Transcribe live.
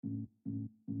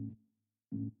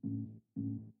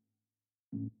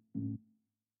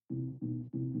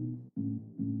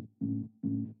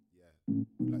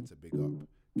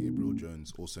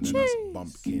also known as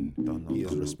Bumpkin. He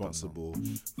is responsible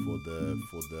for the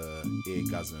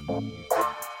eargasm.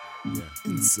 Yeah.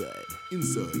 Inside.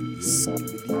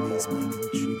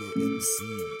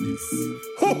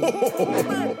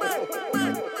 Yeah.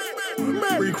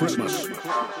 Merry Christmas.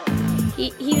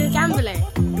 He's a gambler,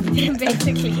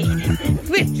 basically.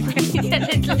 With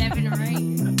left and right.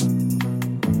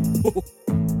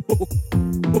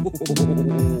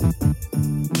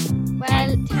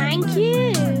 Well, thank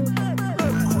you.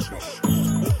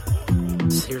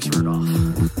 Here's Rudolph.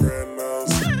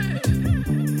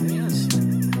 Yes.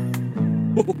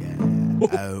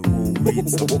 I will read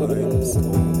some poems.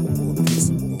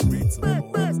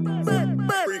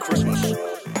 Merry Christmas.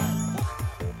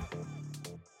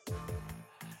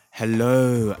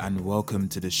 Hello and welcome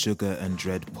to the Sugar and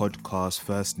Dread podcast.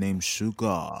 First name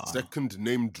Sugar. Second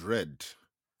name Dread.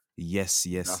 Yes.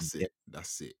 That's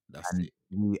it. And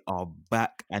we are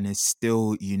back, and it's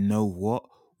still, you know what,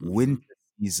 winter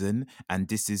season, and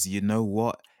this is, you know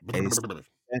what, a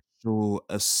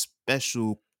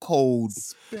special cold.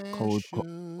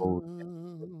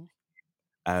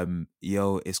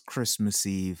 Yo, it's Christmas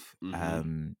Eve.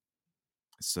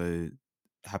 So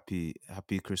happy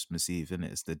Christmas Eve,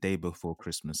 innit? It's the day before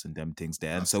Christmas and them things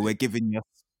there, and so we're giving you a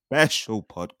special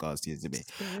podcast here today.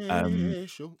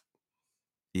 Special.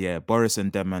 Yeah, Boris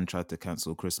and them man tried to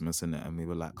cancel Christmas, innit? And we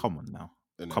were like, come on now,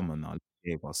 Innit? let's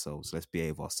behave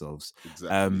ourselves.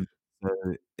 Exactly. So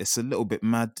it's a little bit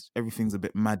mad. Everything's a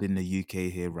bit mad in the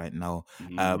UK here right now.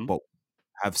 But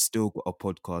I've still got a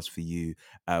podcast for you.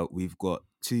 We've got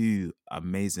two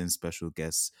amazing special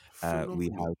guests. We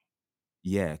have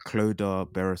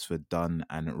Clodagh, Beresford, Dunne,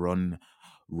 and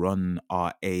Ron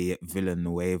R.A.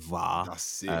 Villanueva.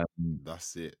 That's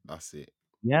it.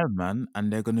 Yeah, man.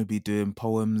 And they're going to be doing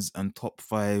poems and top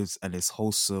fives, and it's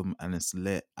wholesome and it's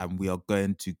lit, and we are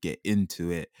going to get into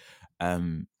it.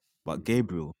 But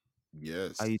Gabriel,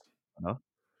 Yes. how you doing?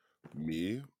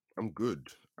 Me, I'm good.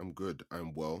 I'm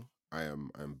well. I'm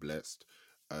blessed.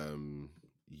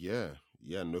 Yeah,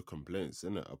 no complaints,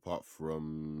 innit? Apart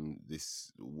from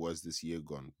this year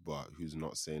gone, but who's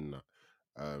not saying that?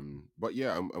 But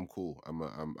yeah, I'm cool. I'm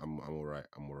all right.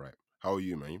 How are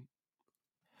you, man?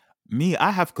 Me, I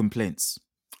have complaints.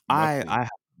 Matting. I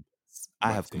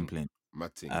have complaints.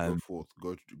 Matting. Go forth.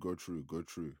 Go true.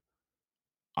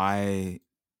 I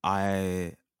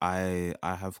I I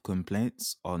have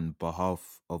complaints on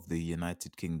behalf of the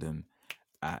United Kingdom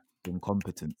at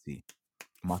incompetency.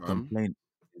 My Fam. complaint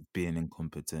is being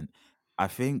incompetent. I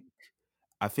think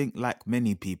like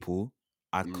many people,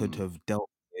 I could have dealt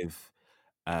with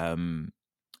um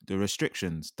the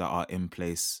restrictions that are in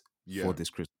place Yeah. for this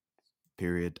Christmas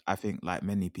period. I think like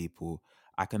many people,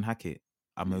 I can hack it.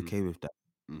 I'm okay with that.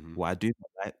 What I do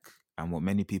not like, and what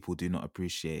many people do not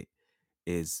appreciate,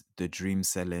 is the dream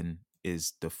selling,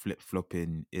 is the flip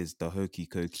flopping, is the hokey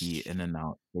cokey in and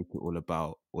out, make it all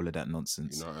about all of that You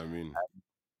nonsense. know what I mean?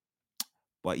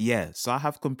 But yeah, so I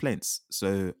have complaints.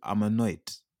 So I'm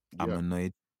annoyed. I'm Yeah.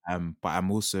 annoyed. But I'm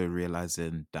also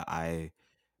realizing that I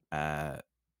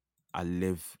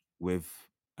live with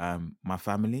my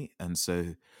family, and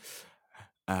so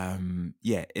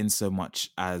in so much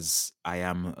as I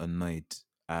am annoyed,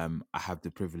 I have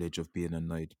the privilege of being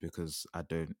annoyed because I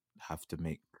don't have to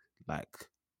make like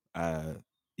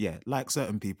like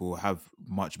certain people have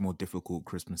much more difficult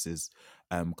Christmases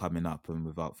coming up and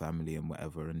without family and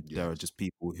whatever, and there are Yes. just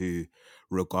people who,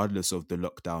 regardless of the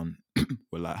lockdown,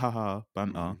 were like, haha,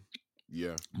 banter.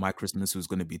 Yeah. My Christmas was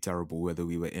going to be terrible whether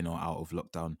we were in or out of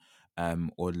lockdown,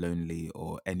 or lonely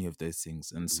or any of those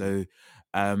things. And so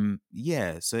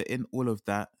so in all of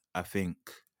that, I think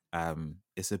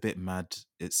it's a bit mad.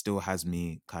 It still has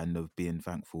me kind of being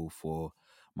thankful for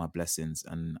my blessings,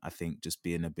 and I think just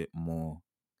being a bit more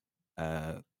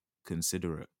uh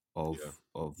considerate of Yeah.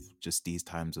 just these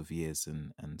times of years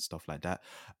and stuff like that.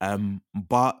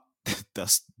 But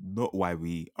that's not why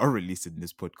we are releasing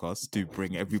this podcast, to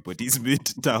bring everybody's mood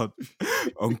down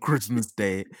on Christmas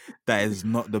Day. That is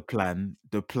not the plan.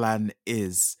 The plan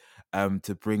is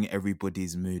to bring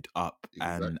everybody's mood up.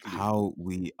 And Exactly. how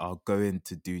we are going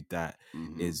to do that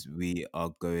is we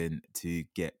are going to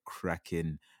get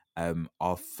cracking.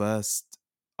 Our first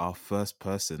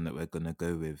person that we're gonna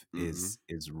go with is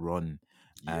Ron.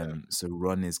 Yeah. So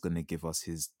Ron is gonna give us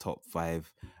his top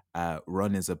five.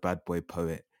 Ron is a bad boy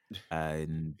poet,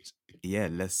 and yeah,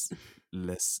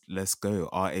 let's go.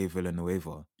 R.A.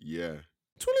 Villanueva. Yeah.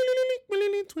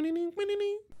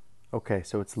 Okay,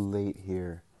 so it's late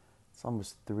here. It's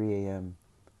almost 3 a.m.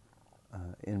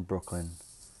 In Brooklyn.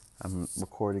 I'm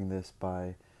recording this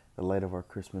by the light of our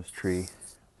Christmas tree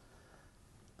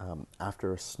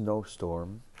after a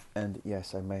snowstorm And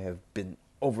yes, I may have been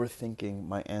overthinking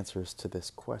my answers to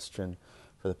this question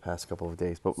for the past couple of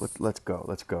days, but let's go.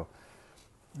 Let's go.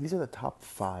 These are the top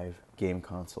 5 game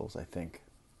consoles, I think.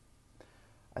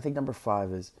 I think number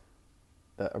 5 is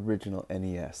the original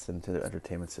NES, the Nintendo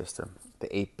Entertainment System, the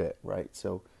 8-bit, right?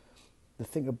 So the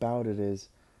thing about it is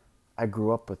I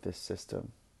grew up with this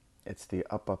system. It's the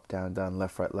up, up, down, down,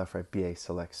 left, right, BA,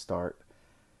 select, start.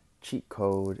 Cheat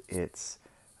code, it's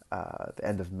the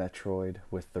end of Metroid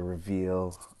with the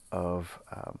reveal of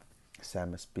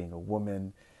Samus being a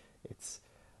woman. It's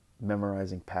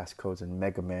memorizing passcodes in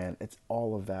Mega Man. It's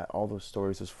all of that, all those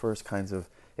stories, those first kinds of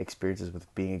experiences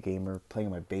with being a gamer, playing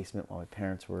in my basement while my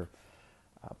parents were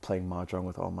playing Mahjong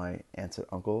with all my aunts and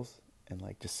uncles, and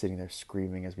like just sitting there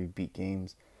screaming as we beat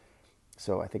games.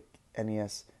 So I think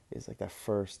NES is like that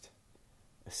first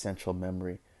essential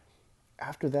memory.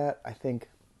 After that, I think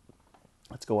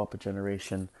let's go up a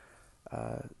generation.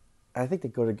 I think they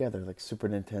go together, like Super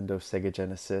Nintendo, Sega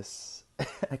Genesis.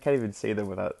 I can't even say them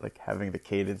without like having the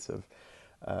cadence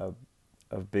of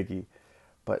Biggie.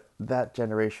 But that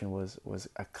generation was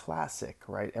a classic,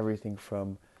 right? Everything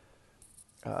from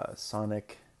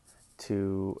Sonic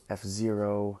to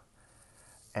F-Zero,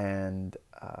 and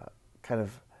kind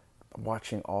of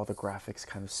watching all the graphics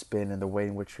kind of spin, and the way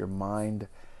in which your mind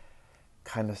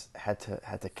kind of had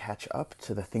to catch up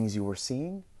to the things you were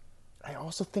seeing. I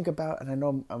also think about, and I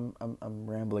know I'm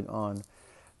rambling on.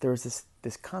 There was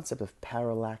this concept of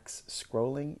parallax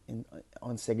scrolling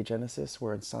on Sega Genesis,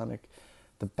 where in Sonic,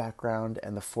 the background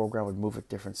and the foreground would move at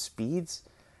different speeds.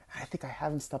 And I think I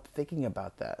haven't stopped thinking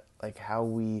about that, like how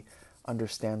we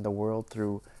understand the world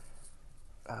through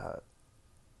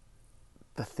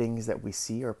the things that we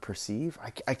see or perceive.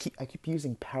 I keep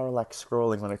using parallax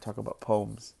scrolling when I talk about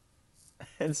poems,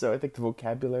 and so I think the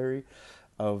vocabulary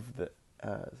of the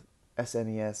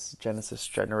SNES Genesis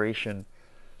generation.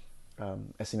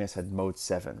 SNES had mode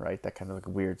 7, right? That kind of like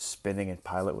weird spinning and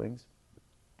pilot wings.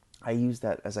 I use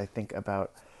that as I think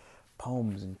about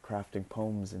poems and crafting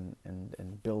poems and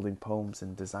building poems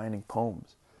and designing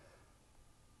poems.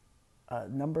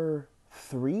 Number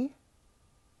 3?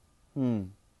 All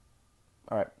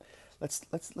right. Let's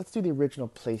do the original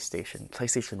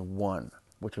PlayStation 1,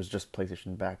 which was just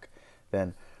PlayStation back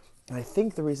then. And I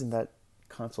think the reason that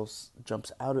console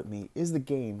jumps out at me is the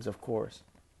games, of course.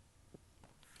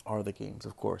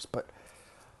 But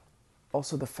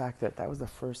also the fact that that was the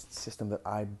first system that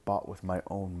I bought with my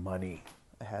own money.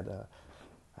 I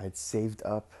had saved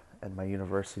up at my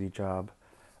university job,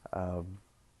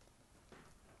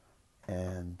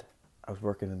 and I was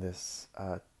working in this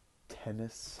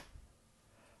tennis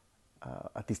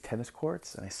at these tennis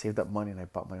courts, and I saved up money and I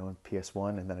bought my own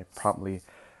PS1, and then I promptly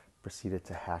proceeded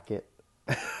to hack it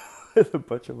with a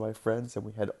bunch of my friends, and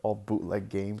we had all bootleg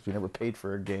games. We never paid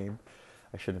for a game.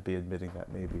 I shouldn't be admitting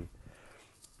that, maybe.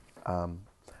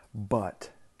 But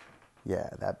yeah,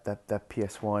 that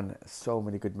PS1, so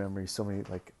many good memories, so many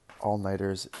like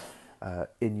all-nighters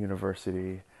in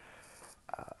university,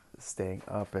 staying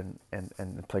up and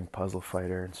playing Puzzle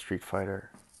Fighter and Street Fighter.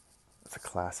 It's a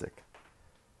classic.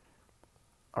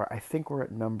 All right, I think we're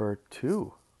at number 2.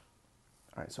 All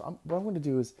right, so what I'm going to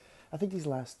do is, I think these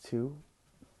last 2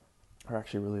 are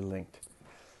actually really linked.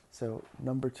 So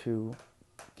number 2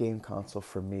 game console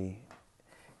for me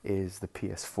is the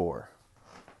PS4.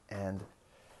 And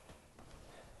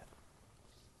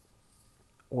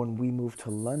when we moved to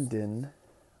London,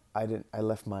 I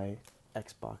left my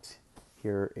Xbox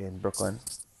here in Brooklyn.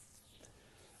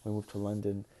 We moved to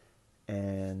London,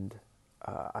 and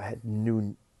I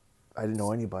didn't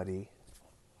know anybody,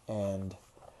 and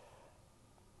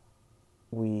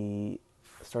we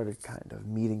started kind of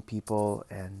meeting people,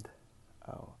 and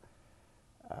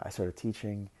I started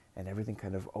teaching, and everything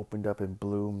kind of opened up and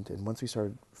bloomed. And once we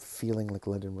started feeling like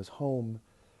London was home,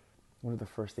 one of the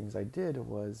first things I did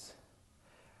was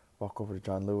walk over to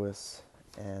John Lewis,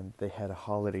 and they had a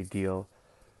holiday deal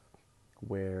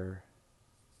where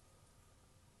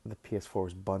the PS4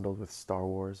 was bundled with Star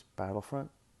Wars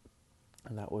Battlefront.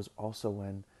 And that was also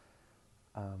when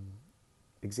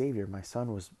Xavier, my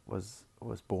son, was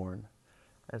born.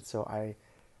 And so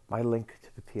my link to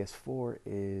the PS4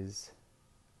 is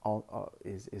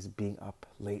being up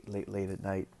late at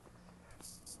night,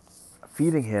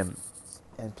 feeding him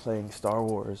and playing Star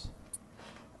Wars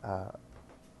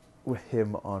with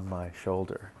him on my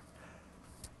shoulder.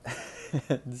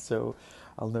 And so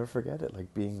I'll never forget it,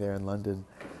 like being there in London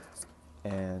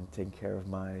and taking care of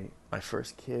my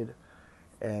first kid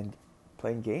and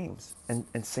playing games and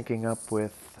syncing up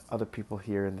with other people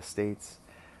here in the States.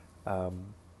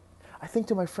 I think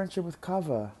my friendship with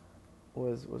Kava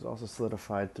was also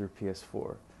solidified through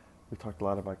PS4. we talked a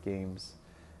lot about games.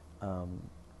 I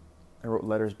wrote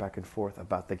letters back and forth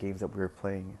about the games that we were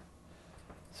playing.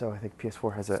 So I think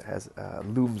PS4 has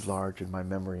looms large in my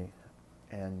memory,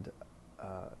 and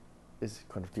is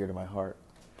kind of dear to my heart.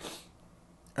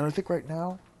 And I think right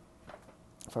now,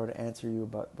 if I were to answer you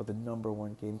about what the number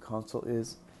one game console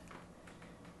is,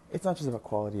 it's not just about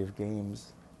quality of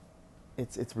games.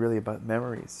 It's really about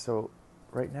memories. So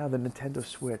right now, the Nintendo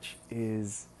Switch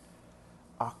is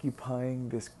occupying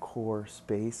this core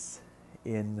space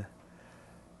in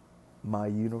my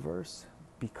universe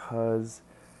because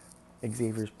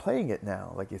Xavier's playing it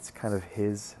now. Like, it's kind of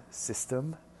his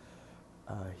system.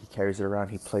 He carries it around.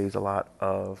 He plays a lot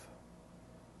of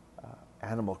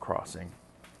Animal Crossing.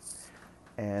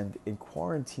 And in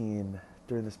quarantine,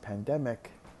 during this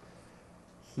pandemic,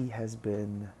 he has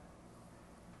been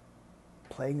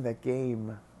playing that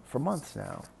game for months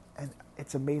now. And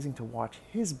it's amazing to watch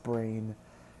his brain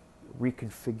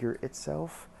reconfigure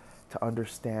itself to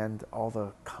understand all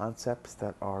the concepts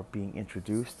that are being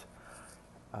introduced,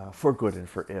 for good and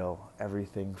for ill.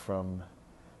 Everything from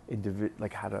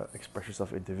like how to express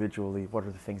yourself individually, what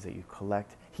are the things that you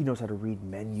collect. He knows how to read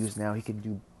menus now. He can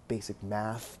do basic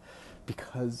math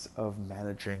because of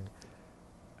managing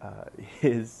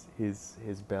his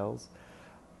bells,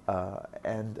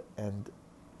 and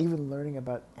even learning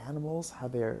about animals, how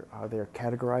they're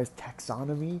categorized.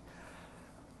 Taxonomy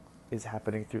is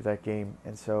happening through that game.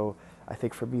 And so I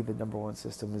think for me the number one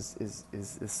system is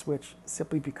Switch,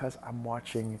 simply because I'm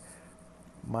watching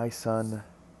my son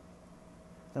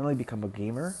not only become a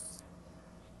gamer,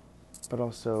 but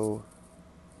also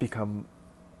become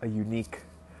a unique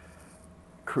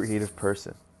creative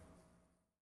person.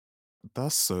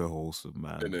 That's so wholesome,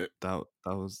 man. Innit? That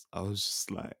was, I was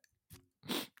just like,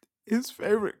 his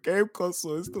favorite game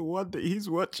console is the one that he's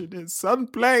watching his son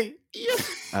play. Yeah.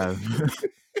 I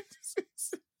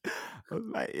was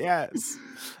like, yes.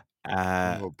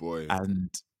 Uh, Oh boy.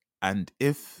 and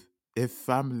if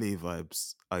family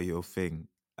vibes are your thing,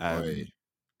 Oi.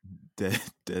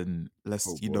 then let's,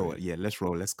 Oh you know what? boy. Yeah, let's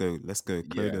roll. Let's go.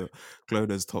 Yeah.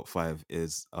 Clodag's top 5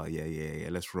 is, oh yeah.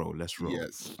 Let's roll.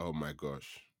 Yes. Oh my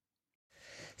gosh.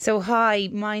 So, hi,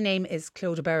 my name is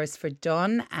Clodagh Beresford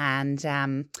Dunne,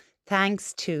 and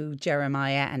thanks to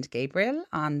Jeremiah and Gabriel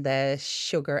on the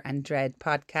Sugar and Dread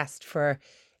podcast for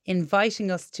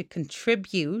inviting us to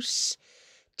contribute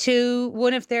to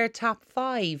one of their top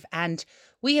 5. And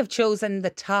we have chosen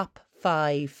the top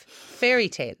 5 fairy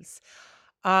tales.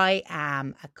 I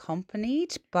am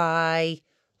accompanied by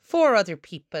 4 other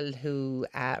people who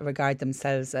regard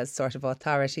themselves as sort of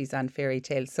authorities on fairy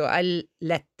tales. So I'll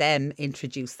let them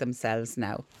introduce themselves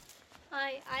now.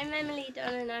 Hi, I'm Emily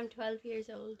Dunne and I'm 12 years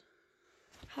old.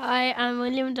 Hi, I'm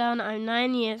William Dunne. I'm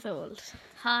 9 years old.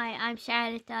 Hi, I'm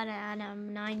Charlotte Dunne and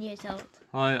I'm 9 years old.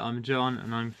 Hi, I'm John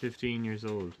and I'm 15 years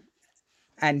old.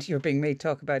 And you're being made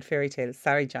talk about fairy tales.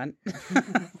 Sorry, John.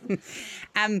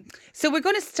 So we're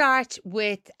going to start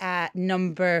with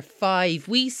number 5.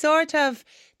 We sort of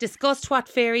discussed what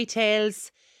fairy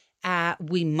tales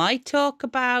we might talk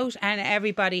about, and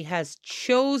everybody has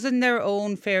chosen their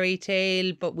own fairy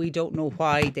tale, but we don't know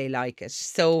why they like it.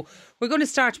 So we're going to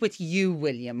start with you,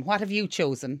 William. What have you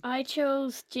chosen? I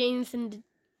chose James and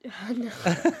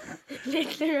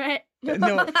Little Red.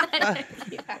 No.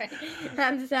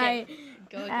 I'm sorry.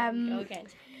 Go again.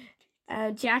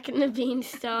 Jack and the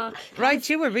Beanstalk. Right,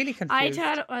 you were really confused.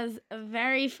 I thought it was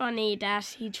very funny that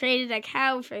he traded a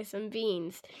cow for some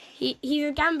beans. He's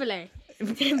a gambler,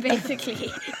 basically.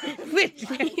 He's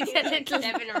a little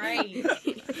 7 or 8.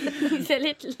 He's a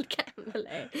little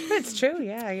gambler. It's true,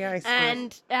 yeah. I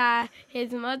suppose. And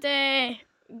his mother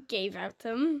gave out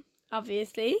them,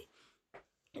 obviously,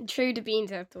 and threw the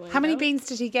beans out the window. How many beans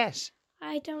did he get?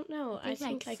 I don't know. I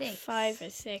think like 6. 5 or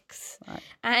 6. Right.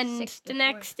 And 6 the before.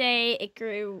 next day it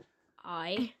grew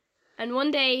high. And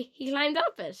one day he climbed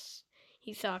up it.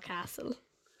 He saw a castle.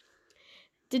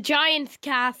 The giant's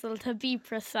castle, to be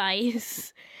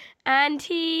precise. And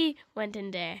he went in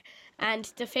there. And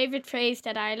the favourite phrase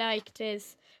that I liked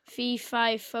is fee,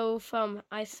 fi, fo, fum.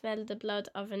 I smell the blood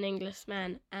of an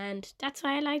Englishman. And that's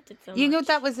why I liked it so much. You know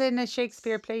that was in a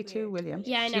Shakespeare play too, William.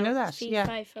 Yeah, I know. Do you know that? Fee, Yeah.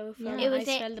 fi, fo, fum. It was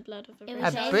I a- smell the blood of a it A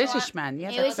was British. British man,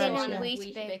 yeah. It that's was in right, a yeah.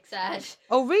 Weetabix ad.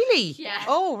 Oh, really? Yeah.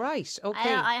 Oh, right.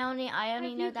 Okay. I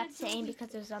only know that saying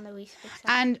because it was on the Weetabix ad.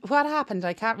 And what happened?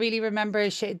 I can't really remember.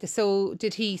 So,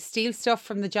 did he steal stuff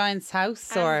from the giant's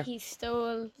house, or He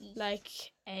stole like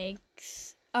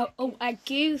eggs. Oh, a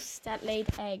goose that laid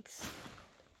eggs.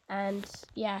 And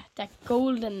yeah, that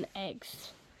golden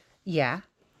eggs. yeah,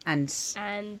 and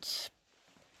And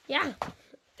yeah,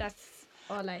 that's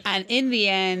all out. And in the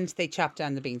end, they chopped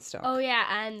down the beanstalk. Oh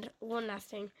yeah, and one last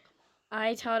thing.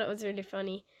 I thought it was really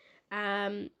funny.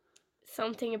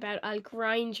 Something about I'll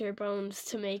grind your bones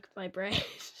to make my bread.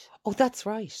 Oh, that's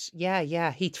right.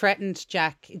 Yeah. He threatened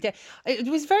Jack. It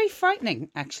was very frightening,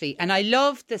 actually. And I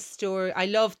loved the story. I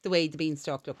loved the way the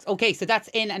beanstalk looks. Okay, so that's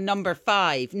in at number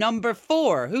 5. Number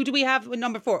 4. Who do we have with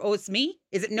number 4? Oh, it's me?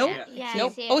 Is it? No? Yeah, No.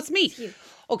 it's you. Oh, it's me. It's you.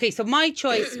 Okay, so my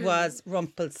choice was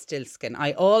Rumpelstiltskin.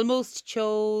 I almost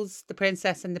chose The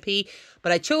Princess and the Pea,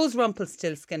 but I chose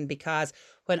Rumpelstiltskin because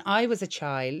when I was a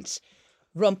child,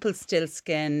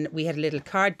 Rumpelstiltskin, we had a little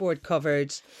cardboard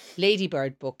covered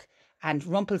ladybird book, and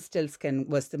Rumpelstiltskin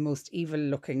was the most evil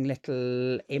looking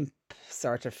little imp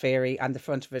sort of fairy on the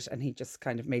front of it, and he just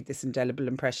kind of made this indelible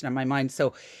impression on my mind.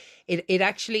 So it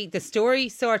actually, the story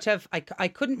sort of, I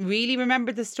couldn't really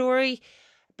remember the story,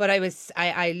 but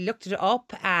I looked it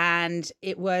up, and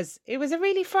it was a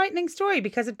really frightening story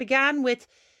because it began with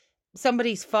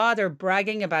somebody's father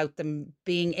bragging about them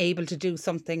being able to do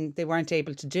something they weren't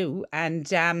able to do, and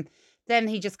then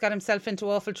he just got himself into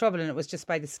awful trouble, and it was just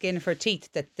by the skin of her teeth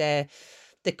that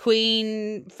the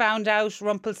queen found out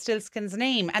Rumpelstiltskin's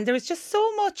name. And there was just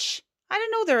so much, I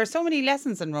don't know, there are so many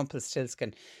lessons in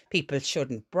Rumpelstiltskin. People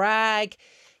shouldn't brag.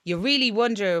 You really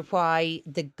wonder why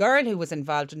the girl who was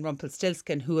involved in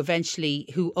Rumpelstiltskin,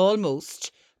 who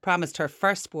almost promised her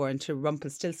firstborn to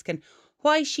Rumpelstiltskin,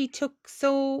 why she took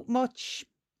so much,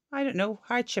 I don't know,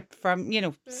 hardship from,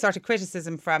 sort of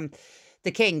criticism from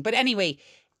the king. But anyway,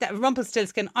 that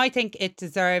Rumpelstiltskin, I think it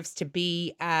deserves to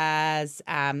be number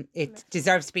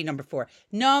 4.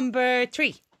 Number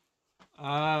 3.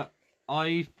 I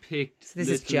picked. So this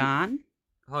is John.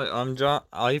 Hi, I'm John.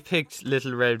 I picked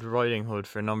Little Red Riding Hood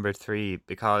for number 3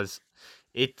 because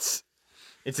it's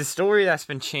a story that's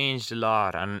been changed a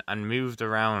lot and moved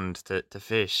around to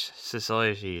fish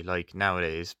society like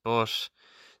nowadays. But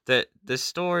the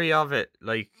story of it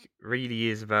really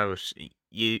is about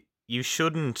you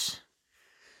shouldn't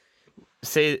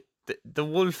say the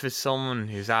wolf is someone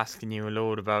who's asking you a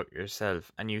load about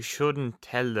yourself, and you shouldn't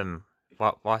tell them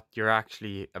what you're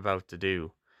actually about to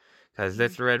do. Because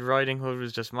Little Red Riding Hood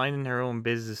was just minding her own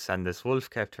business, and this wolf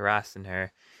kept harassing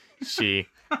her. She,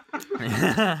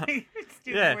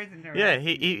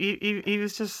 he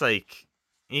was just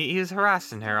he was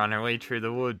harassing her on her way through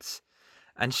the woods,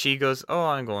 and she goes, "Oh,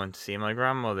 I'm going to see my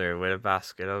grandmother with a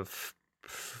basket of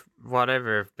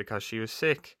whatever," because she was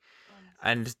sick.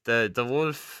 And the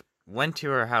wolf went to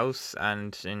her house,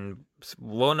 and in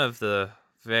one of the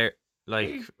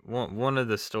one of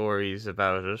the stories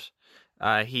about it,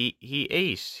 he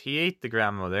ate the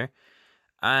grandmother,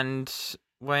 and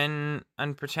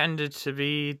pretended to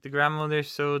be the grandmother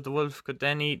so the wolf could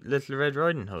then eat Little Red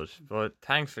Riding Hood. But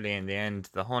thankfully, in the end,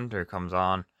 the hunter comes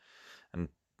on and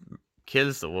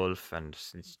kills the wolf, and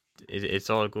it's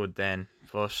all good then.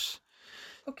 But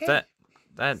Okay.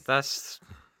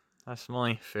 That's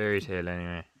my fairy tale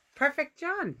anyway. Perfect,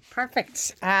 John.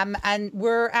 Perfect. And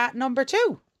we're at number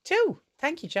 2.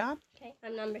 Thank you, John. Okay,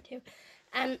 I'm number 2.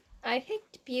 I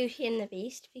picked Beauty and the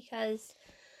Beast because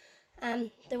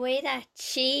the way that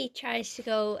she tries to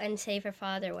go and save her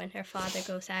father when her father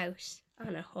goes out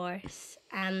on a horse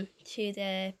to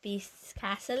the Beast's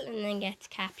castle and then gets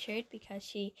captured because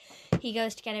he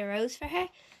goes to get a rose for her,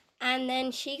 and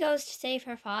then she goes to save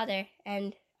her father,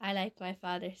 and I like my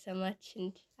father so much,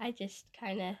 and I just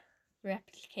kind of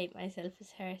replicate myself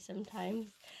as her sometimes.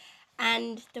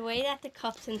 And the way that the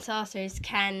cups and saucers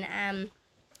can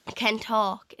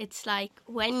talk, it's like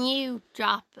when you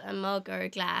drop a mug or a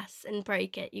glass and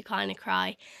break it, you kind of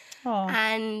cry. Aww.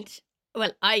 And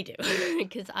well, I do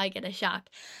because I get a shock.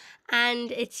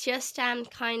 And it's just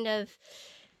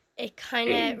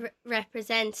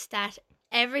represents that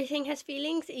everything has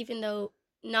feelings, even though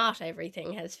not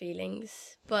everything has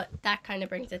feelings, but that kind of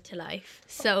brings it to life.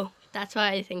 So that's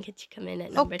why I think it should come in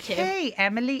at number 2. Okay,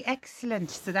 Emily,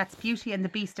 excellent. So that's Beauty and the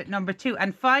Beast at number 2.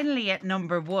 And finally at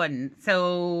number 1.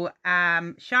 So,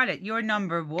 Charlotte, you're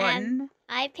number 1.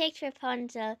 I picked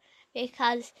Rapunzel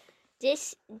because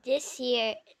this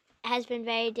year has been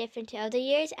very different to other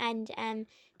years, and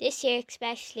this year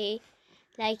especially,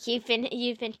 like you've been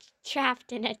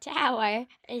trapped in a tower.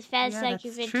 It felt like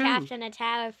you've been trapped in a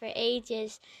tower for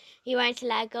ages. You weren't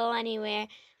allowed to go anywhere.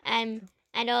 And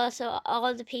also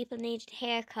all the people needed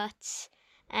haircuts.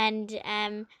 And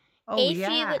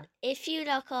if you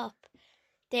look up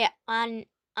there on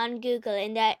Google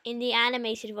in the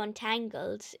animated one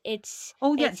Tangled, it's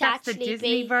that's actually the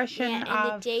Disney version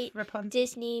of Rapunzel.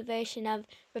 Disney version of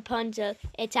Rapunzel.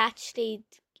 It's actually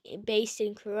based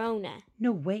in Corona.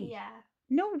 No way. Yeah.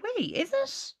 No way, is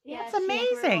it? Yeah, That's she grew up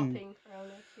amazing. in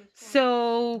Corona. She was born.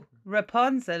 So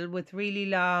Rapunzel with really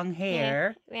long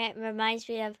hair Reminds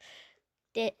me of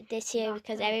this year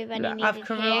because everybody of needed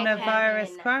coronavirus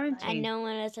and quarantine. no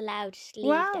one was allowed to leave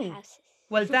Wow. the houses.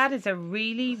 Well, that is a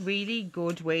really, really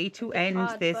good way to end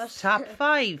odd, this but- top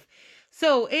 5.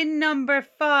 So in number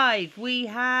 5, we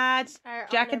had Our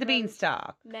Jack and the honourable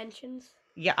Beanstalk. mentions.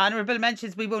 Yeah, honourable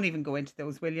mentions. We won't even go into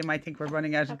those, William. I think we're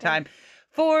running out of Okay. time.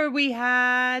 4, we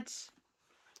had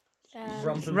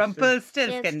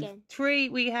Rumpelstiltskin. Stiltskin. 3,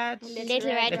 we had Little Red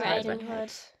Little Red Riding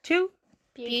Hood. 2,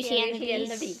 Beauty and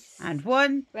the Beast. and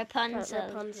 1.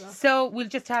 Rapunzel. So we'll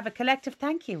just have a collective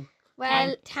thank you.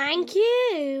 Well, thank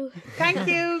you. Thank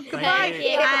you. Goodbye. you.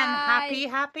 And Bye.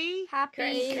 happy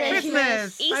Happy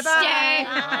Christmas. Easter. Bye-bye.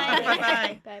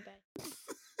 Bye. Bye-bye.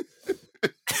 Bye.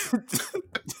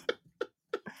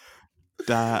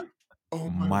 That Oh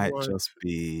my might word. just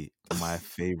be my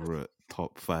favorite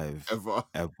top 5 Ever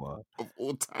ever. of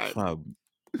all time.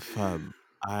 Fam,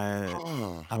 I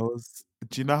Ah. was.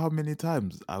 Do you know how many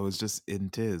times I was just in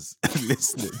tears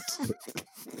listening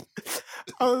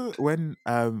to when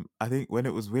I think when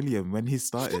it was William when he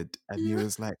started and he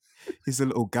was like he's a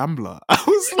little gambler. I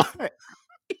was like,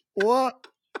 what?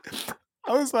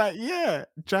 I was like, yeah,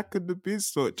 Jack and the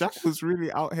Beanstalk. Jack was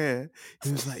really out here.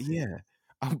 He was like, yeah,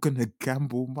 I'm gonna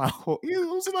gamble my whole. He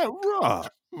was like, rah.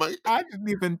 My, I didn't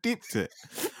even deeped it.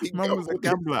 he Man was a gambled.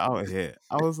 gambler out here.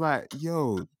 I was like,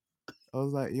 yo,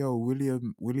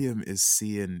 William is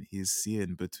seeing. He's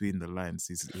seeing between the lines.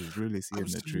 He's really seeing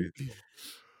the truth. Absolutely.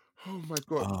 Oh my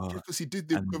god! Uh, Because he did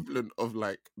the and equivalent of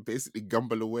like basically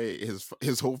gamble away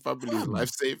his whole family's fam,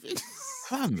 life savings.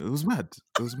 fam, it was mad.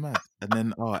 It was mad. And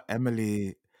then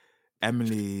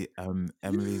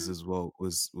Emily's Yeah, as well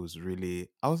was really.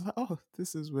 I was like, oh,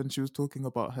 this is when she was talking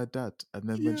about her dad, and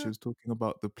then when she yeah, was talking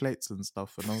about the plates and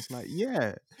stuff, and I was like,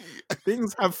 yeah,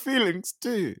 things have feelings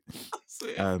too. so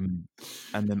yeah.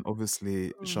 And then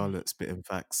obviously Oh. Charlotte spitting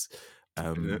facts,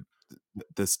 Yeah.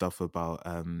 the stuff about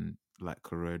like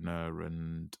Corona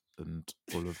and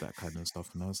all of that kind of stuff,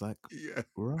 and I was like, Yeah,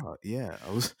 right, yeah,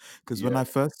 I was because when yeah, I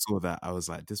first saw that, I was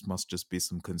like, this must just be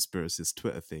some conspiracist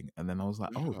Twitter thing, and then I was like,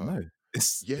 oh yeah, no,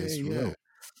 it's yeah, real.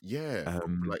 yeah.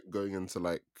 Um, Like going into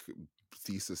like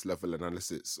thesis level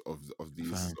analysis of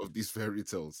fam. these fairy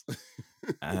tales.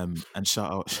 And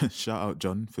shout out shout out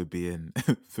John for being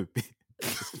for being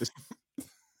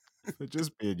for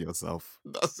just being yourself.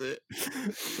 That's it.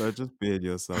 So just being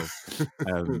yourself.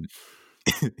 Um,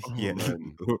 Oh yeah,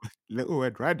 man, Little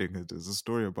Red Riding Hood is a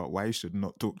story about why you should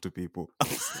not talk to people. I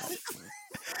was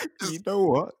like, you it's, know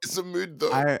what? it's a mood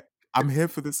though. I'm here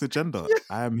for this agenda. Yeah,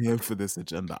 I am here for this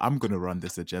agenda. I'm gonna run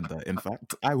this agenda. In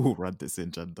fact, I will run this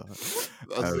agenda.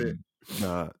 that's it.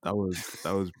 No, that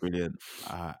was brilliant.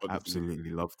 I Honestly.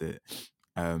 absolutely loved it.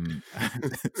 Um,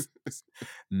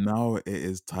 now it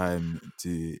is time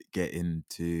to get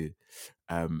into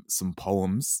some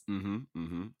poems.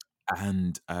 Mm-hmm.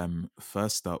 And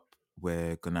first up,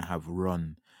 we're gonna have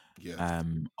Ron, Yes.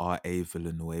 R.A.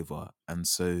 Villanueva, and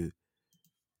so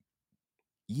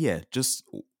yeah, just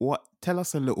what tell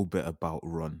us a little bit about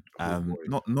Ron. Oh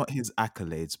boy. Not his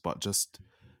accolades, but just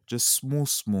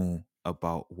small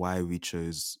about why we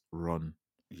chose Ron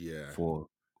Yeah. for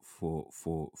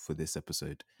this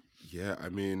episode. Yeah, I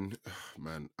mean,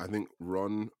 man, I think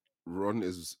Ron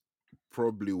is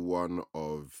probably one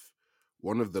of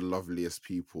the loveliest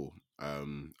people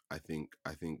I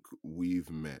think we've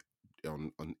met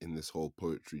on in this whole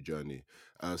poetry journey.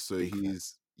 So Big fan.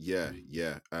 he's yeah.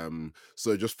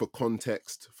 So just for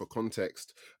context,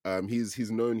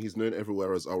 he's known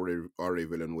everywhere as R.A.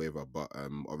 Villanueva, but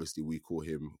obviously we call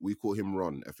him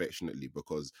Ron affectionately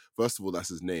because first of all that's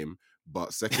his name,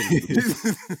 but secondly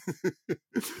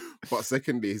but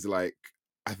secondly he's like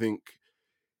I think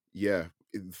yeah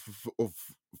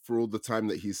for all the time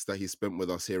that he spent with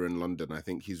us here in London, I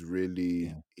think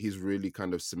Yeah, he's really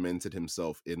kind of cemented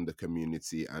himself in the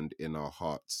community and in our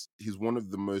hearts. He's one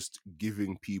of the most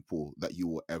giving people that you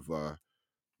will ever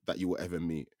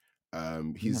meet. yeah,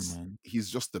 He's man. he's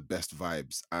just the best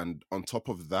vibes, and on top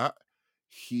of that,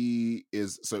 he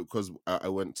is so because I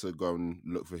went to go and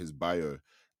look for his bio,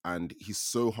 and he's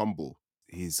so humble.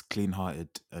 He's clean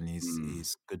hearted and Mm,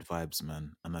 he's good vibes,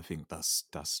 man. And I think that's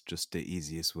just the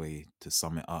easiest way to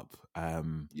sum it up.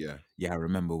 yeah, Yeah, I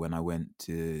remember when I went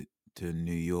to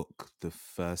New York the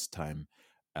first time,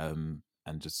 and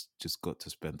just got to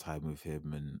spend time with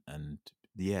him and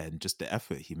yeah, and just the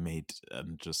effort he made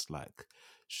and just like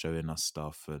showing us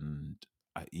stuff and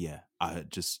I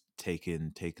just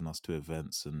taking us to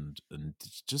events and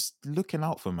just looking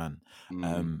out for man.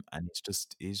 Mm. And it's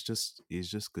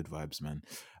just good vibes, man.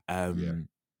 Yeah.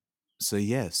 So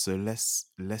yeah, so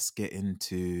let's get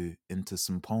into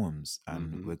some poems,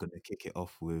 and Mm-hmm. we're gonna kick it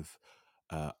off with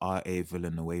R.A.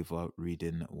 Villanueva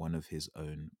reading one of his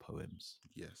own poems.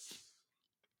 Yes.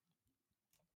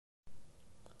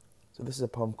 So this is a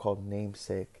poem called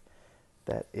Namesake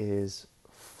that is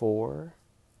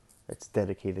it's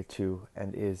dedicated to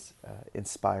and is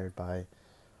inspired by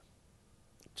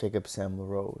Jacob Sam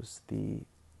LaRose, the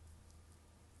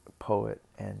poet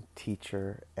and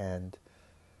teacher and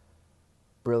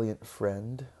brilliant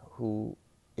friend who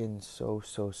in so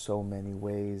many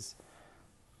ways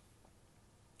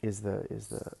is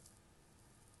the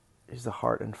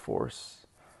heart and force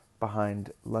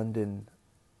behind London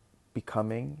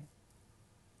becoming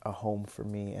a home for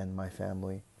me and my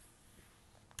family.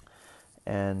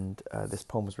 And this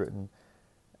poem was written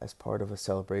as part of a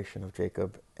celebration of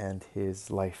Jacob and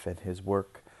his life and his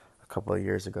work a couple of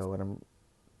years ago. And I'm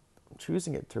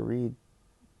choosing it to read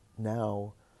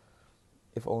now,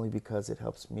 if only because it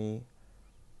helps me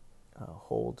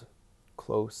hold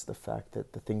close the fact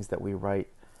that the things that we write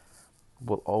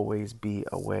will always be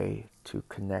a way to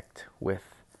connect with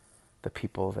the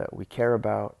people that we care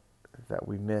about, that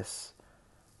we miss,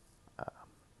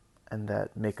 and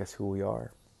that make us who we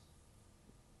are.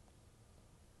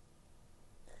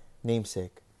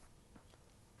 Namesake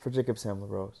for Jacob Sam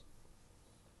LaRose.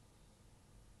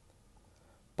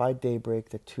 By daybreak,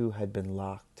 the two had been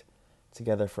locked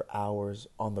together for hours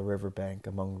on the riverbank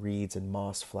among reeds and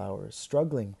moss flowers,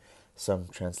 struggling, some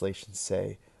translations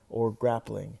say, or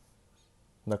grappling,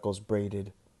 knuckles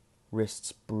braided,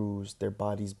 wrists bruised, their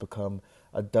bodies become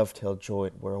a dovetail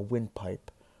joint where a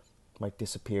windpipe might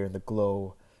disappear in the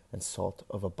glow and salt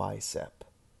of a bicep.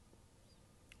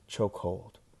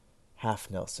 Chokehold, half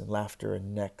Nelson, laughter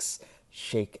and necks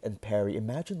shake and parry.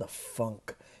 Imagine the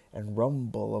funk and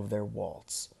rumble of their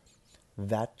waltz.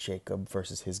 That Jacob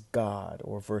versus his God,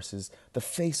 or versus the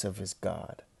face of his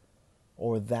God.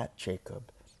 Or that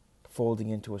Jacob folding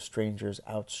into a stranger's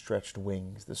outstretched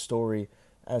wings, the story,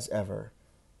 as ever,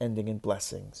 ending in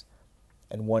blessings,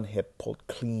 and one hip pulled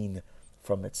clean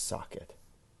from its socket.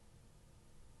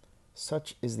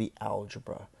 Such is the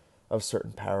algebra of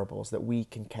certain parables that we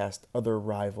can cast other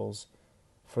rivals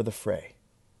for the fray.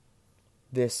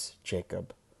 This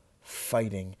Jacob,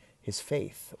 fighting his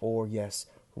faith, or yes,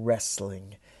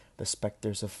 wrestling the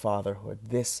specters of fatherhood.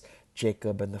 This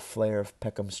Jacob and the flare of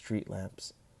Peckham street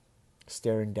lamps,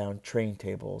 staring down train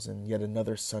tables and yet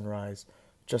another sunrise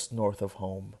just north of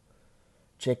home.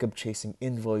 Jacob chasing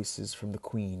invoices from the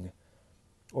Queen,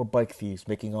 or bike thieves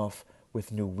making off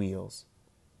with new wheels.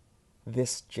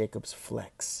 This Jacob's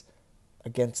flex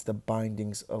against the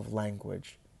bindings of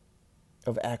language,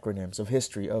 of acronyms, of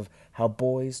history, of how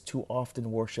boys too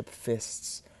often worship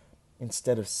fists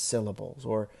instead of syllables,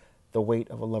 or the weight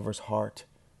of a lover's heart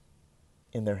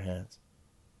in their hands.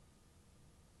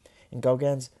 In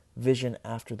Gauguin's vision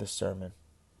after the sermon,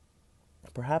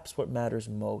 perhaps what matters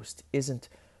most isn't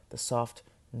the soft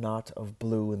knot of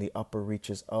blue in the upper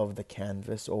reaches of the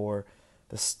canvas, or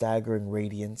the staggering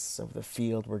radiance of the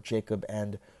field where Jacob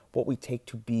and what we take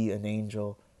to be an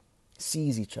angel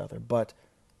sees each other, but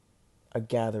a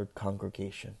gathered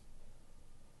congregation,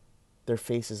 their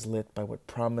faces lit by what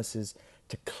promises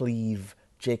to cleave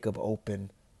Jacob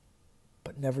open,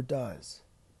 but never does.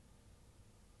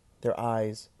 Their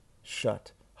eyes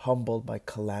shut, humbled by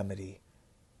calamity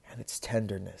and its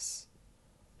tenderness,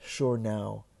 sure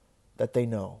now that they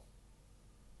know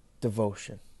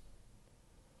devotion,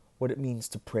 what it means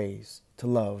to praise, to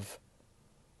love,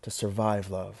 to survive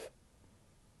love,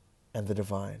 and the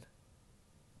divine.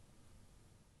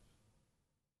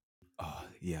 Oh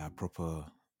yeah,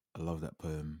 I love that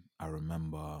poem. I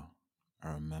remember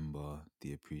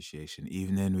the appreciation.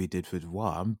 Even then we did with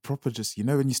what? I'm proper just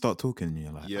when you start talking and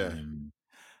you're like, Yeah.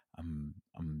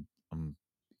 I'm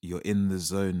you're in the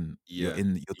zone. Yeah. You're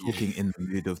Yeah. talking in the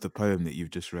mood of the poem that you've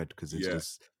just read, because Yeah.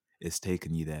 it's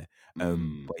taken you there.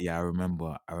 Mm. But yeah, I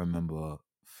remember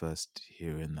first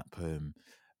hearing that poem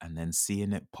and then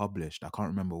seeing it published. I can't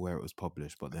remember where it was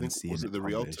published, but I then think, seeing was it it the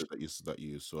Rialto published. that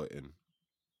you saw it in?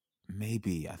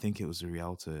 Maybe I think it was a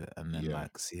Rialto, and then Yeah.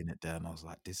 like seeing it there, and I was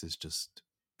like, "This is just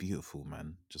beautiful,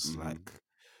 man! Just Mm. like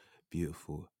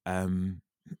beautiful."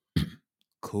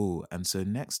 Cool. And so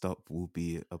next up will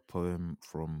be a poem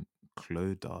from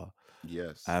Clodagh.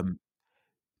 Yes. Um,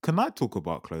 can I talk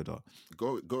about Clodagh?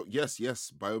 Go. Yes. Yes.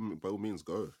 By all means,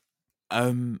 go.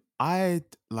 I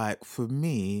like for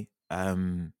me,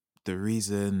 the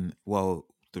reason, well,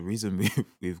 the reason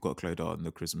we've got Clodagh on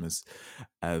the Christmas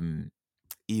um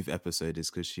Eve episode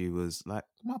is because she was like,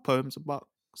 my poem's about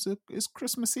it's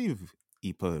Christmas Eve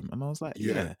poem, and I was like,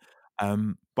 Yeah, yeah.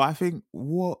 But I think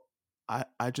what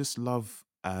I just love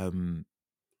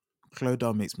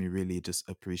Clodagh makes me really just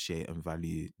appreciate and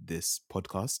value this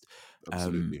podcast,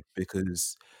 absolutely.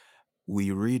 because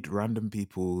we read random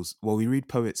people's, well, we read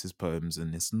poets' poems,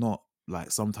 and it's not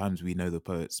like sometimes we know the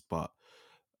poets, but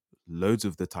loads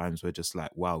of the times we're just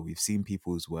like, wow, we've seen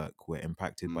people's work, we're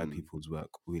impacted by Mm, people's work,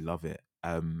 we love it.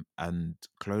 And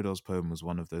Clodagh's poem was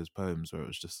one of those poems where it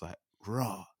was just like,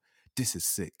 raw, this is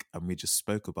sick. And we just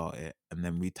spoke about it, and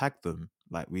then we tagged them,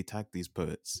 like we tagged these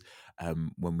poets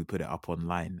when we put it up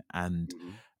online. And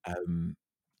mhm. um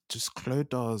just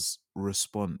Clodagh's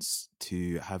response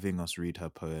to having us read her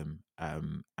poem,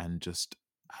 and just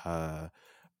her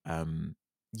um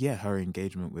yeah, her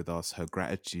engagement with us, her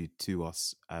gratitude to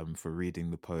us for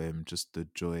reading the poem, just the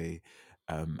joy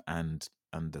and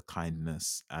the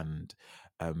kindness, and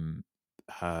um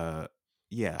her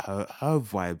her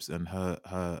vibes, and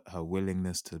her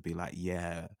willingness to be like,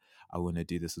 yeah, I want to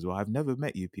do this as well. I've never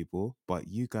met you people, but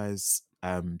you guys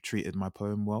treated my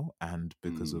poem well, and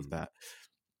because of Mm, that,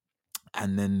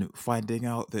 and then finding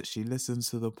out that she listens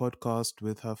to the podcast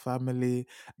with her family,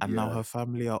 and now yeah. her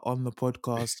family are on the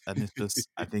podcast, and it's just,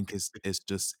 I think it's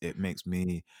just, it makes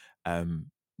me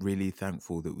um really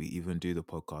thankful that we even do the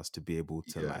podcast, to be able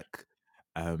to Yeah. like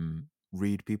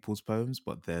read people's poems,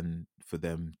 but then for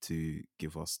them to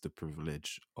give us the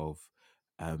privilege of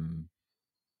um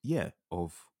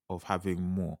of having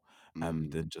more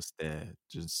Mm, than just their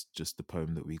just the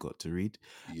poem that we got to read.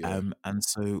 yeah. And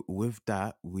so with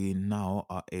that, we now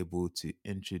are able to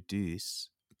introduce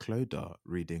Clodagh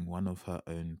reading one of her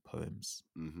own poems.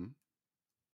 Mm-hmm.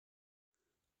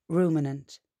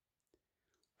 Ruminant.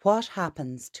 What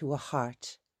happens to a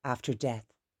heart after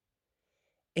death?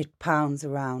 It pounds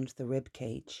around the rib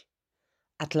cage,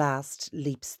 at last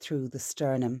leaps through the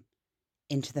sternum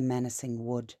into the menacing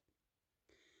wood,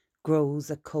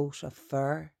 grows a coat of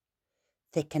fur,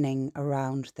 thickening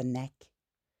around the neck,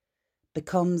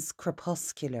 becomes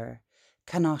crepuscular,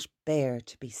 cannot bear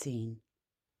to be seen.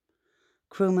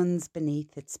 Crumans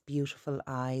beneath its beautiful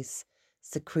eyes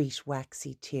secrete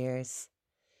waxy tears,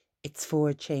 its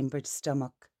four-chambered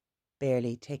stomach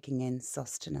barely taking in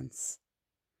sustenance.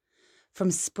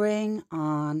 From spring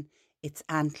on, its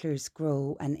antlers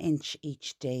grow an inch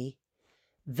each day,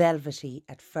 velvety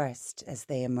at first as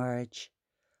they emerge,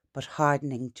 but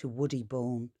hardening to woody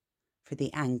bone for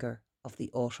the anger of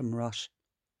the autumn rut.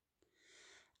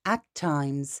 At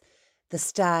times, the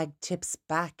stag tips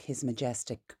back his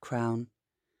majestic crown.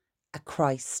 A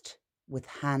Christ with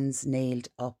hands nailed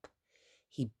up,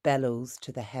 he bellows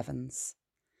to the heavens,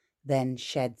 then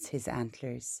sheds his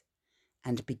antlers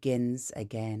and begins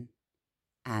again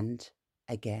and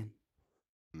again.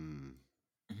 Mm,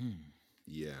 Mm,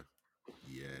 yeah.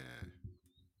 Yeah.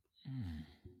 mm.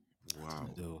 I don't know,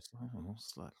 Wow. there was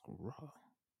almost like raw,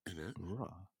 Innit?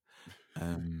 raw.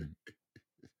 Um,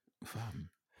 fam.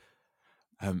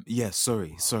 Yeah,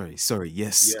 sorry.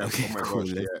 Yes, Yeah. okay, Oh my cool.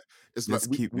 gosh. Yeah. It's like Let's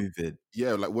keep moving.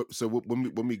 yeah, like so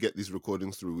when we get these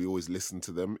recordings through, we always listen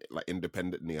to them like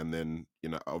independently, and then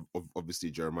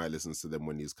obviously Jeremiah listens to them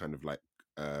when he's kind of like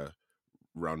uh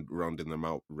rounding them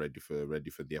out, ready for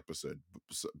the episode.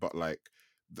 But like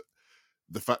the,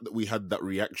 the fact that we had that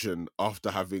reaction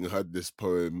after having heard this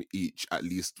poem each at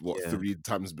least what Yeah. 3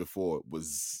 times before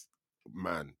was,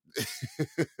 man.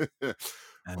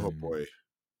 Oh Um. boy.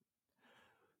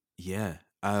 Yeah.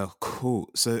 Cool.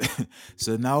 So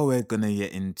so now we're gonna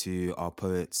get into our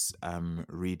poets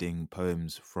reading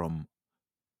poems from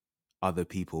other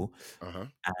people. Uh-huh.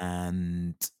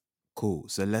 And cool.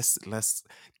 So let's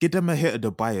give them a hit of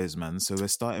the bios, man. So Oh, we're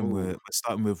starting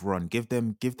with Ron. Give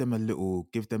them a little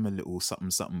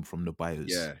something something from the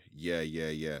bios.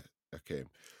 yeah. Okay.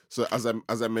 So as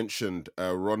I mentioned,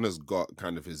 Ron has got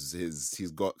kind of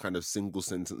he's got kind of single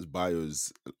sentence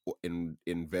bios in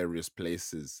various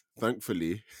places.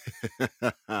 Thankfully,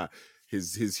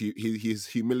 his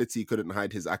humility couldn't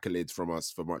hide his accolades from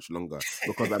us for much longer,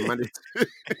 because I managed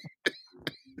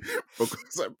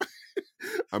because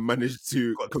I managed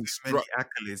to Got too many construct.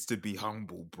 accolades to be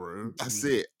humble, bro. That's We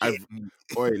it. get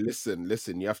Oi,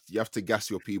 listen. You have to gas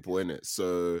your people in it.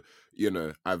 So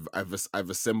I've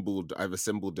assembled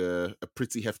a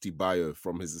pretty hefty bio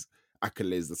from his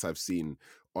accolades that I've seen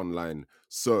online.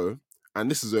 So, and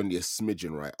this is only a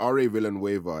smidgen, right? R.A.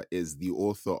 Villanueva is the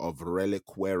author of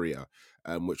Reliquaria,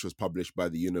 which was published by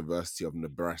the University of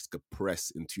Nebraska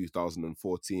Press in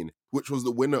 2014, which was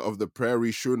the winner of the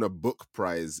Prairie Schooner Book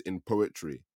Prize in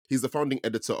poetry. He's the founding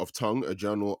editor of Tongue, a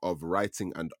journal of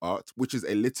writing and art, which is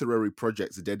a literary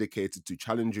project dedicated to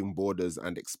challenging borders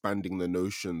and expanding the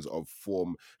notions of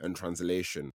form and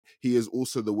translation. He is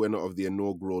also the winner of the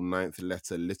inaugural 9th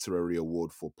Letter Literary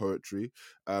Award for Poetry.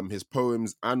 His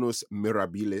poems Annus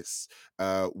Mirabilis,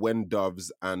 When Doves,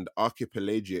 and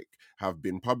Archipelagic have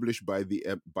been published by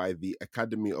the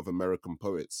Academy of American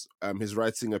Poets. His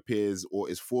writing appears or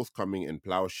is forthcoming in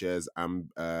Plowshares,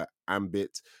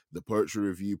 Ambit, the Poetry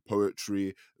Review,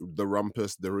 Poetry, the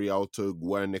Rumpus, the Rialto,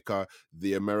 Guernica,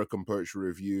 the American Poetry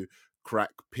Review,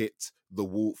 Crack Pit, the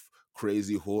Wolf,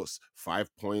 Crazy Horse,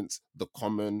 5 Points, The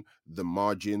Common, The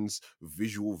Margins,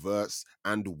 Visual Verse,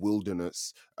 and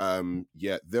Wilderness.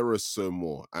 Yeah, there are so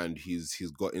more, and he's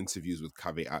got interviews with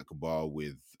Kaveh Akbar,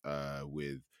 with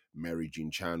Mary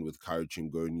Jean Chan, with Kari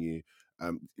Chingonyi,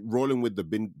 rolling with the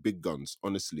big guns,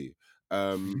 honestly.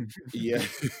 Yeah.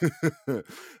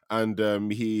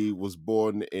 And he was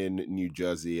born in New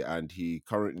Jersey, and he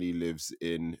currently lives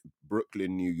in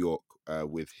Brooklyn, New York,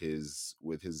 with his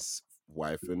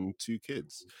wife and 2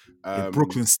 kids. In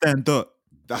Brooklyn, stand up.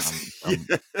 That's I'm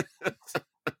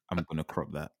I'm gonna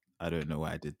crop that. I don't know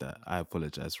why I did that. I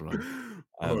apologize, Ron.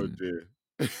 Oh Um,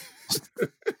 dear.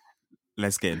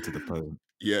 let's get into the poem.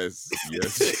 Yes,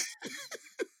 yes.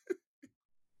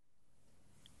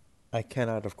 I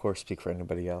cannot, of course, speak for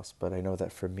anybody else, but I know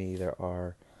that for me there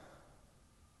are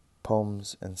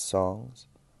poems and songs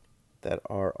that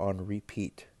are on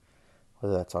repeat,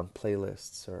 whether that's on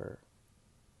playlists or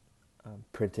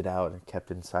printed out and kept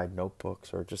inside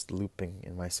notebooks or just looping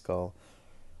in my skull.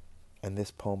 And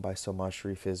this poem by Somaj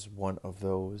Sharif is one of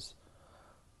those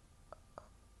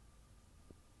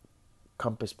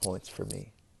compass points for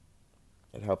me.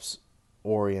 It helps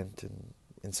orient and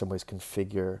in some ways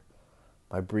configure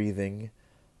my breathing,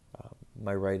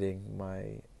 my writing,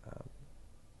 my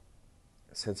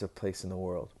sense of place in the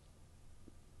world.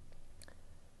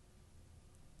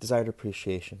 Desired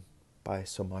Appreciation by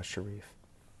Somaj Sharif.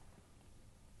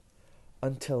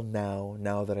 Until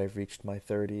now that I've reached my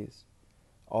 30s,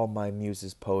 all my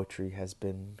muse's poetry has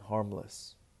been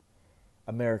harmless,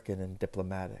 American and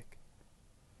diplomatic.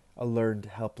 A learned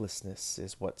helplessness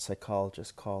is what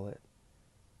psychologists call it,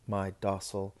 my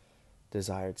docile,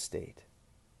 desired state.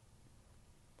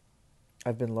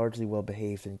 I've been largely well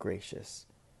behaved and gracious.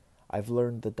 I've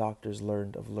learned the doctors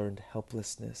learned of learned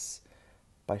helplessness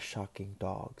by shocking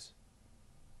dogs.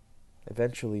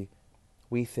 Eventually,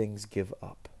 we things give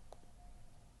up.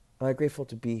 Am I grateful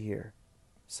to be here?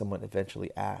 Someone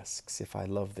eventually asks if I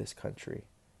love this country.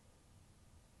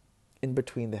 In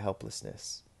between the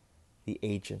helplessness, the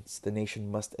agents, the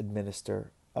nation must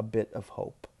administer a bit of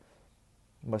hope,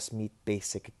 must meet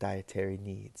basic dietary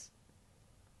needs,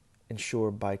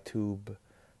 ensure by tube,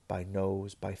 by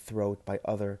nose, by throat, by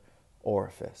other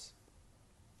orifice,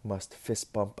 must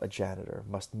fist bump a janitor,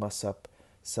 must muss up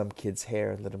some kid's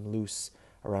hair and let him loose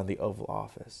around the Oval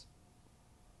Office.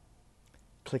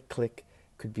 Click, click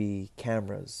could be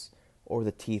cameras or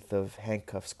the teeth of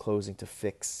handcuffs closing to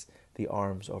fix the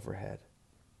arms overhead.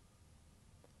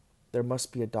 There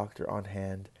must be a doctor on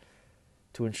hand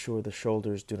to ensure the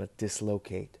shoulders do not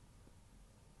dislocate.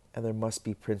 And there must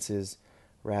be Prince's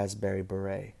raspberry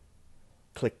beret.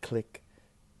 Click, click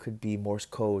could be Morse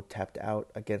code tapped out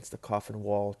against the coffin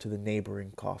wall to the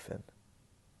neighboring coffin.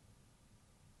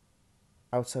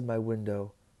 Outside my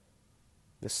window,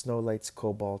 the snow lights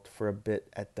cobalt for a bit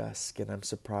at dusk, and I'm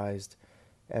surprised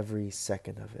every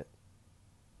second of it.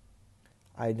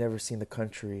 I had never seen the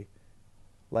country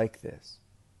like this.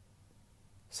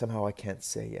 Somehow I can't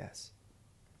say yes.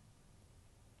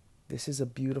 This is a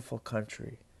beautiful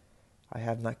country. I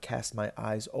have not cast my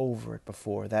eyes over it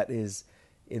before. That is,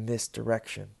 in this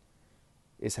direction,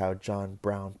 is how John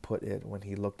Brown put it when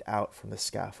he looked out from the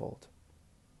scaffold.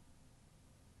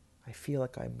 I feel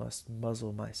like I must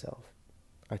muzzle myself,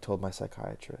 I told my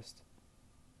psychiatrist.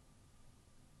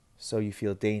 So you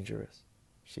feel dangerous,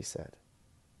 she said.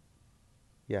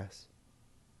 Yes.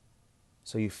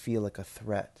 So you feel like a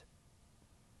threat.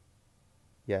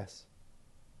 Yes.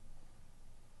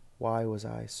 Why was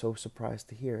I so surprised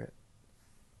to hear it?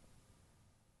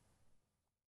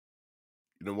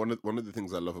 You know, one of the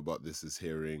things I love about this is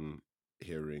hearing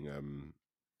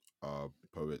our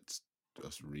poets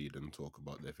just read and talk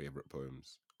about their favorite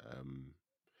poems.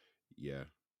 Yeah,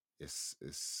 it's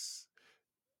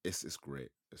great.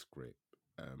 It's great.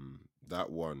 That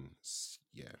one,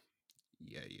 yeah.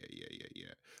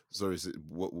 Sorry, is it,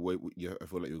 wait, yeah, I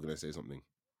feel like you were gonna say something.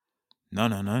 No.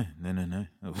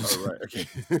 Oh right, okay.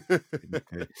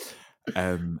 Okay.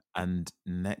 And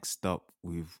next up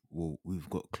we've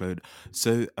got Claude.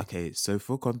 So okay, so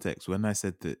for context, when I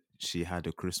said that she had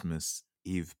a Christmas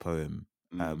Eve poem,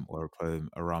 Mm. or a poem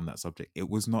around that subject. It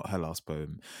was not her last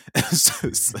poem. So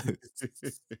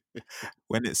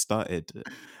when it started,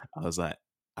 I was like,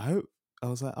 I hope. I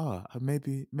was like,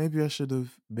 maybe I should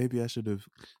have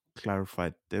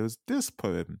clarified. There was this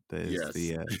poem. There's Yes.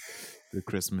 the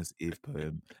Christmas Eve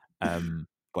poem.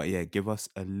 But yeah, give us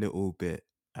a little bit.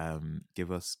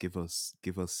 Give us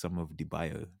some of the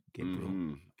bio, Gabriel.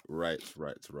 Mm-hmm. Right.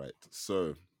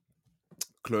 So,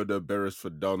 Clodagh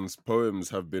Beresford Dunne's poems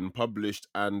have been published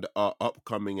and are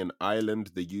upcoming in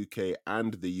Ireland, the UK,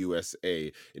 and the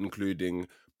USA, including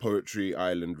Poetry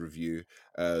Ireland Review,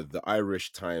 the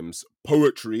Irish Times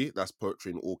Poetry, that's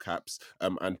poetry in all caps,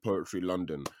 and Poetry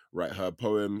London. Right, her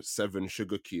poem Seven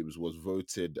Sugar Cubes was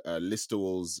voted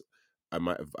Listowell's. I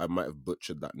might have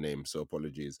butchered that name, so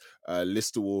apologies.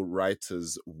 Listowell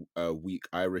Writers Week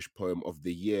Irish Poem of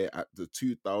the Year at the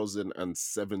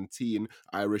 2017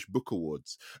 Irish Book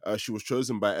Awards. She was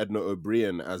chosen by Edna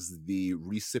O'Brien as the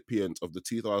recipient of the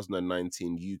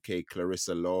 2019 UK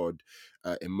Clarissa Lord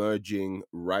Emerging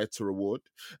Writer Award.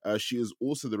 She is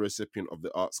also the recipient of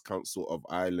the Arts Council of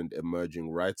Ireland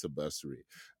Emerging Writer Bursary.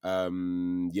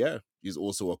 She's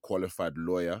also a qualified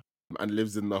lawyer and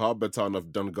lives in the harbour town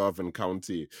of Dungarvan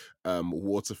County,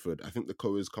 Waterford. I think the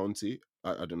Co is county.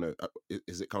 I don't know.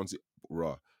 Is it county?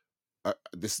 Raw.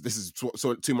 This is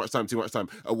so too much time.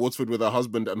 Waterford with her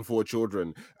husband and 4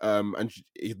 children.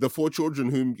 The 4 children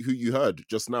who you heard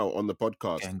just now on the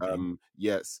podcast. Gang.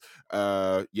 Yes.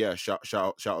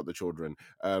 Shout out the children.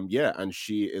 And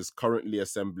she is currently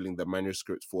assembling the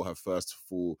manuscript for her first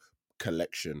full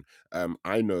collection.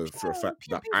 I know for a fact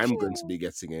that I'm going to be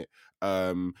getting it.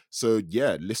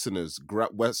 Listeners,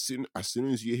 as soon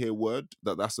as you hear word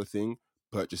that that's a thing,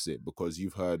 purchase it, because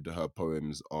you've heard her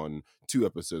poems on 2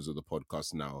 episodes of the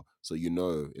podcast now, so you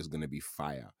know it's gonna be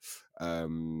fire.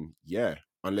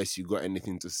 Unless you got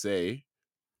anything to say,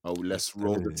 let's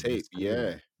roll the tape.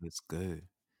 Let's go.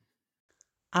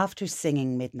 After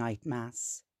Singing Midnight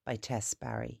Mass by Tess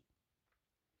Barry.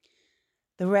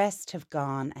 The rest have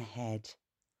gone ahead,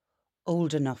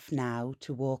 old enough now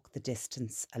to walk the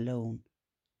distance alone.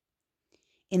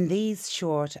 In these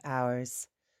short hours,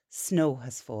 snow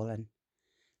has fallen.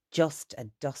 Just a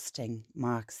dusting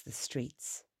marks the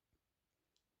streets.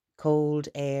 Cold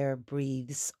air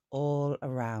breathes all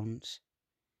around.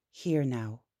 Here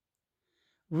now.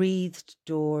 Wreathed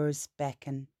doors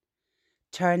beckon.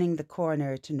 Turning the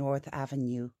corner to North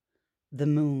Avenue, the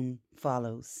moon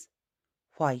follows,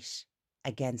 white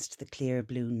against the clear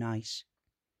blue night.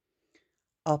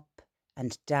 Up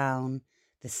and down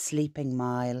the sleeping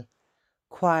mile,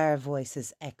 choir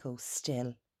voices echo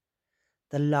still.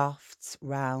 The loft's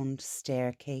round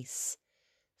staircase,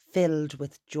 filled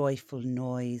with joyful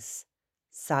noise,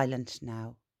 silent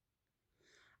now.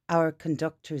 Our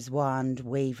conductor's wand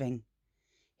waving,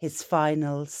 his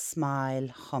final smile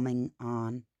humming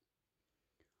on.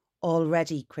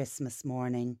 Already Christmas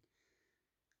morning,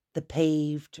 the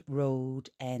paved road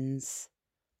ends,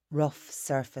 rough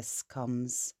surface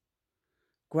comes,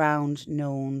 ground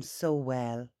known so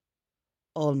well,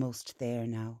 almost there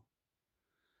now.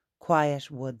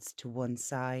 Quiet woods to one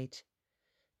side,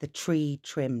 the tree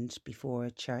trimmed before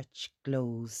a church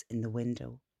glows in the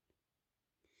window.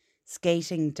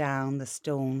 Skating down the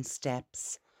stone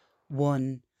steps,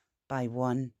 one by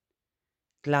one,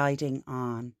 gliding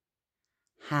on,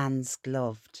 hands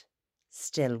gloved,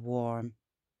 still warm,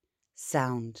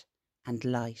 sound and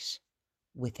light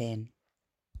within.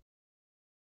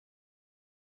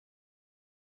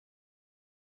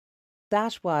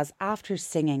 That was After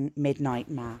Singing Midnight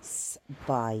Mass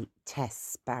by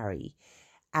Tess Barry,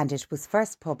 and it was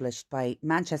first published by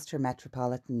Manchester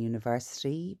Metropolitan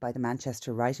University, by the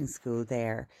Manchester Writing School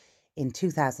there in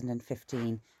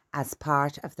 2015 as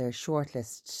part of their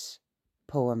shortlist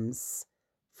poems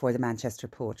for the Manchester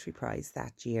Poetry Prize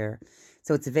that year.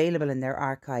 So it's available in their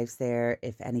archives there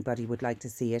if anybody would like to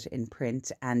see it in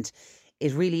print, and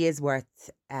it really is worth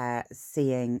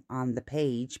seeing on the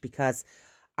page, because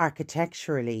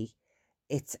architecturally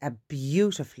it's a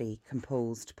beautifully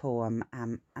composed poem,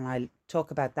 and I'll talk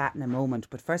about that in a moment.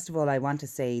 But first of all, I want to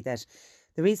say that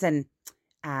the reason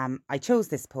I chose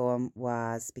this poem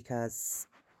was because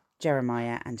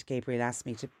Jeremiah and Gabriel asked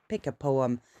me to pick a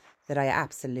poem that I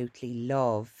absolutely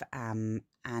love,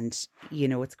 and you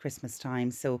know, it's Christmas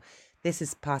time, so this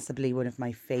is possibly one of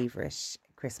my favourite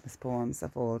Christmas poems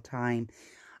of all time.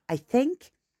 I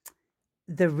think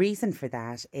the reason for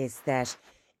that is that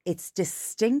it's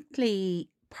distinctly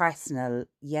personal,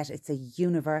 yet it's a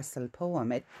universal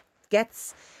poem. It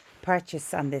gets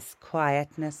purchase on this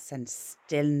quietness and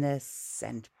stillness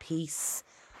and peace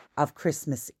of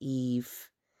Christmas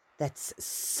Eve, that's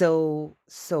so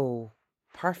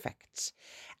perfect.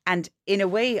 And in a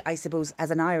way, I suppose,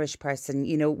 as an Irish person,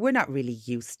 we're not really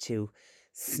used to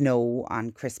snow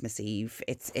on Christmas Eve.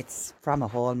 It's from a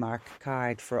Hallmark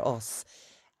card for us.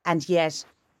 And yet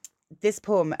this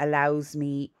poem allows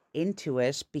me into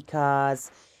it because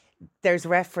there's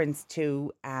reference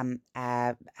to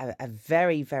a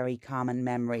very, very common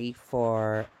memory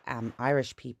for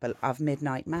Irish people of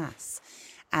midnight mass.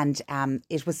 And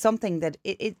it was something that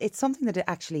it's something that it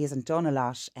actually isn't done a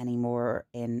lot anymore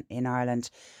in Ireland.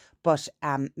 But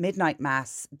midnight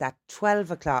mass, that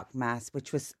 12 o'clock mass,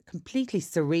 which was completely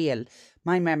surreal.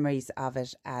 My memories of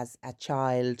it as a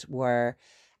child were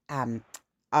um,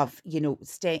 of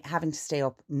having to stay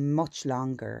up much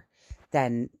longer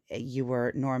than you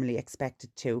were normally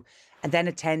expected to, and then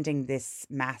attending this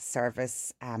mass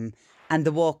service, and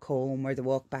the walk home or the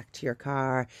walk back to your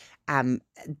car,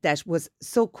 that was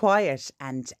so quiet,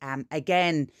 and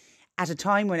again at a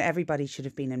time when everybody should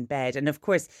have been in bed. And of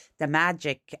course the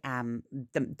magic,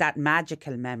 that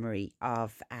magical memory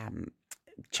of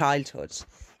childhood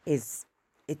is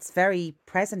it's very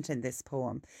present in this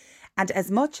poem. And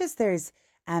as much as there's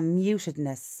a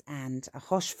mutedness and a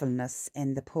hushfulness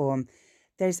in the poem,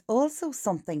 there's also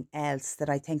something else that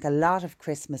I think a lot of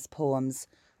Christmas poems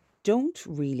don't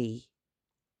really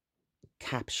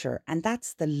capture, and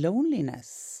that's the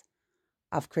loneliness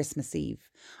of Christmas Eve.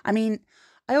 I mean,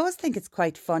 I always think it's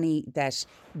quite funny that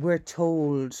we're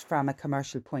told from a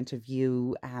commercial point of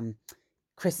view,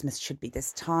 Christmas should be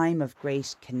this time of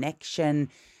great connection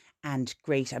and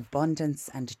great abundance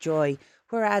and joy.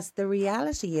 Whereas the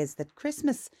reality is that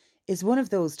Christmas is one of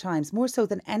those times, more so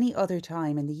than any other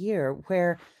time in the year,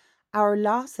 where our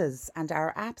losses and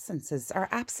our absences are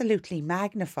absolutely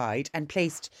magnified and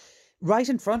placed right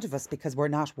in front of us because we're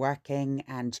not working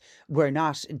and we're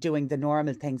not doing the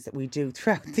normal things that we do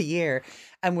throughout the year.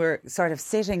 And we're sort of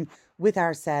sitting with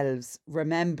ourselves,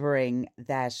 remembering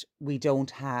that we don't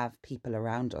have people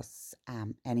around us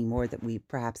anymore that we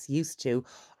perhaps used to,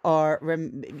 or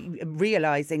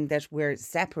realizing that we're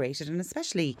separated. And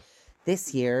especially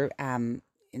this year,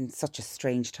 in such a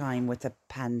strange time with a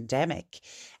pandemic,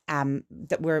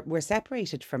 that we're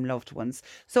separated from loved ones.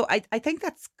 So I think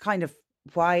that's kind of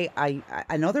why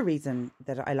another reason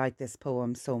that I like this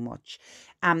poem so much.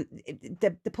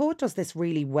 The poet does this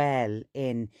really well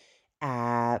in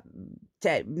uh,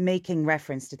 making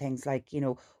reference to things like,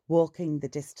 walking the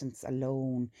distance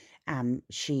alone.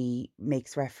 She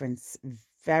makes reference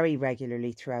very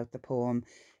regularly throughout the poem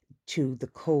to the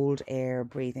cold air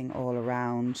breathing all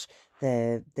around,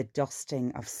 the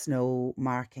dusting of snow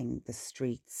marking the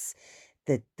streets,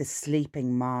 the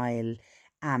sleeping mile,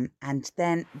 and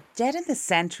then dead in the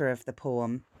centre of the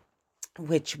poem,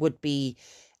 which would be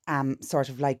sort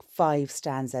of like five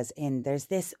stanzas in, there's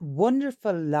this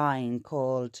wonderful line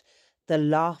called "The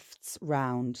loft's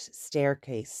round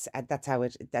staircase." That's how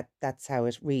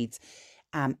it reads.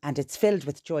 And it's filled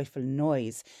with joyful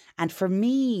noise. And for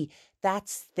me,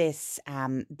 that's this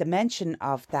the mention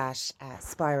of that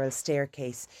spiral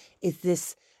staircase is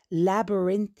this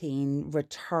labyrinthine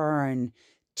return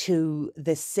to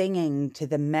the singing, to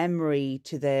the memory,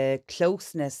 to the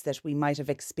closeness that we might have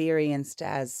experienced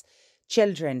as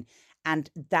children. And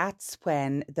that's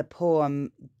when the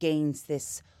poem gains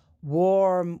this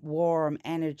warm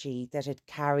energy that it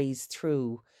carries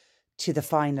through to the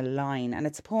final line. And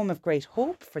it's a poem of great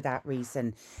hope for that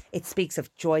reason. It speaks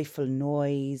of joyful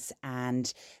noise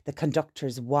and the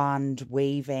conductor's wand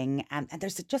waving. And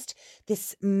there's just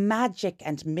this magic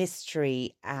and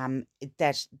mystery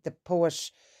that the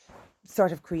poet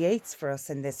sort of creates for us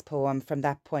in this poem from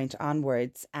that point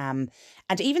onwards. And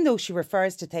even though she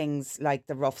refers to things like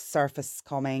the rough surface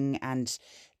coming and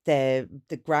the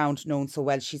ground known so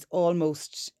well, she's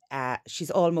almost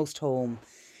home.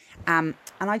 And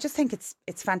I just think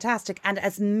it's fantastic. And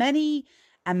as many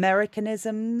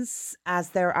Americanisms as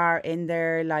there are in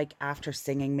there, like after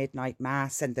singing midnight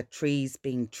mass and the trees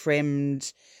being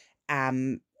trimmed,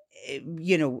 um,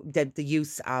 the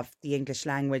use of the English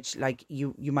language, like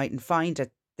you mightn't find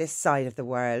it this side of the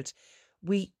world.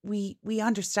 We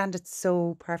understand it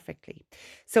so perfectly.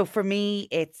 So for me,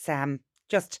 it's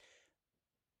just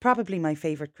probably my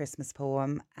favorite Christmas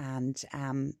poem, and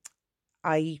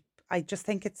I I just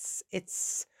think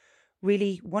it's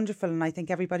really wonderful, and I think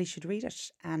everybody should read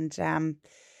it. And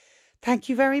thank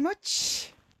you very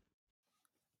much.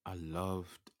 I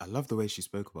loved the way she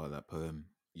spoke about that poem.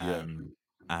 Yeah.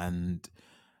 And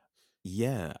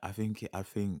yeah, I think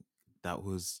that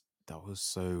was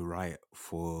so right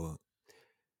for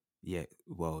Yeah,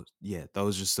 well, yeah, that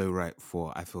was just so right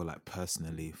for, I feel like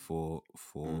personally for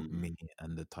Mm, me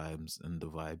and the times and the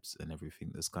vibes and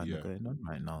everything that's kind of yeah, going on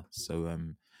right now. So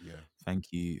yeah.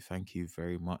 thank you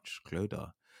very much,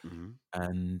 Clodagh. Hmm.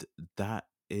 And that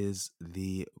is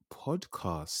the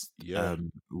podcast. Yeah.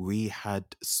 We had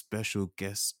special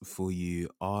guests for you,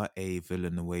 R.A.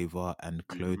 Villanueva and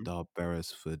Hmm. Clodagh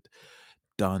Beresford,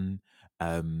 Dunne.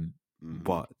 Hmm.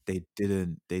 But they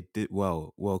did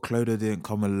well, Clodagh didn't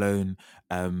come alone.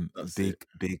 That's it.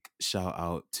 Big shout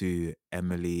out to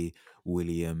Emily,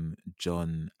 William,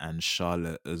 John, and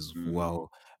Charlotte as Hmm. well,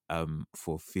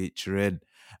 for featuring,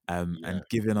 Yeah, and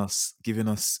giving us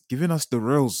the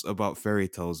reels about fairy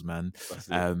tales, man. that's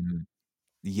it. Um,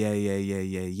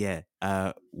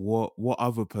 yeah. What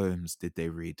other poems did they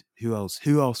read? Who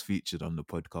else featured on the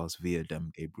podcast via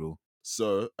them, Gabriel?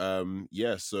 So,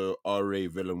 so R.A.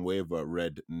 Villanueva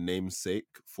read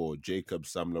Namesake for Jacob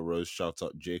Samla Rose. Shout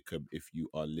out Jacob if you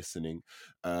are listening.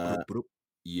 Uh, Brup, brup.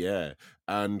 yeah.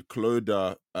 And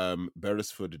Clodagh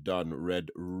Beresford Dunn read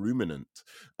Ruminant.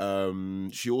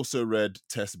 She also read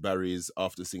Tess Barry's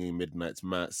After Singing Midnight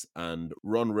Mass, and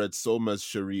Ron read Solmaz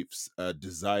Sharif's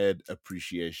Desired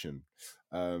Appreciation.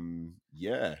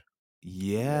 Yeah.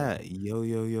 Yeah,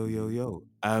 Mhm. yo.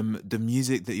 The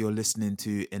music that you're listening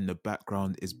to in the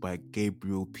background is by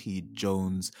Gabriel P.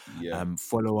 Jones. Yeah.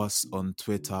 Follow us on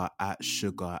Twitter at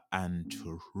Sugar and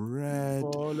Red.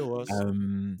 Follow us.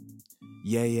 Um,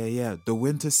 yeah. The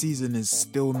winter season is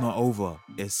still not over.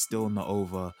 It's still not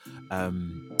over.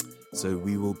 Um, so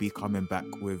we will be coming back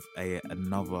with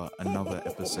another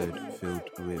episode filled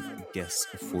with guests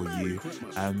for Merry you.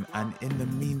 Christmas. And in the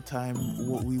meantime,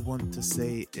 what we want to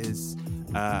say is,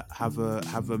 have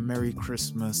a Merry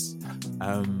Christmas.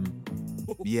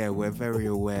 Yeah, we're very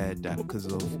aware that because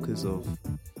of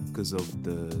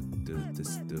the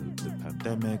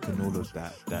pandemic and all of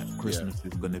that, Yeah. Christmas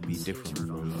is going to be different for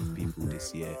a lot of people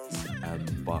this year.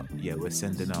 But yeah, we're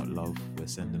sending out love, we're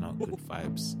sending out good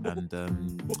vibes, and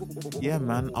yeah,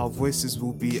 man, our voices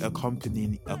will be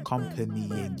accompanying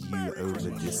you over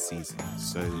this season.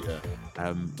 So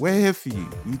Yeah. we're here for you.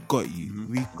 We got you. Mhm.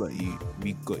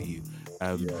 We got you.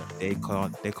 Yeah.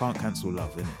 They can't cancel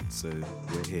love, innit? So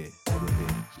we're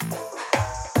here.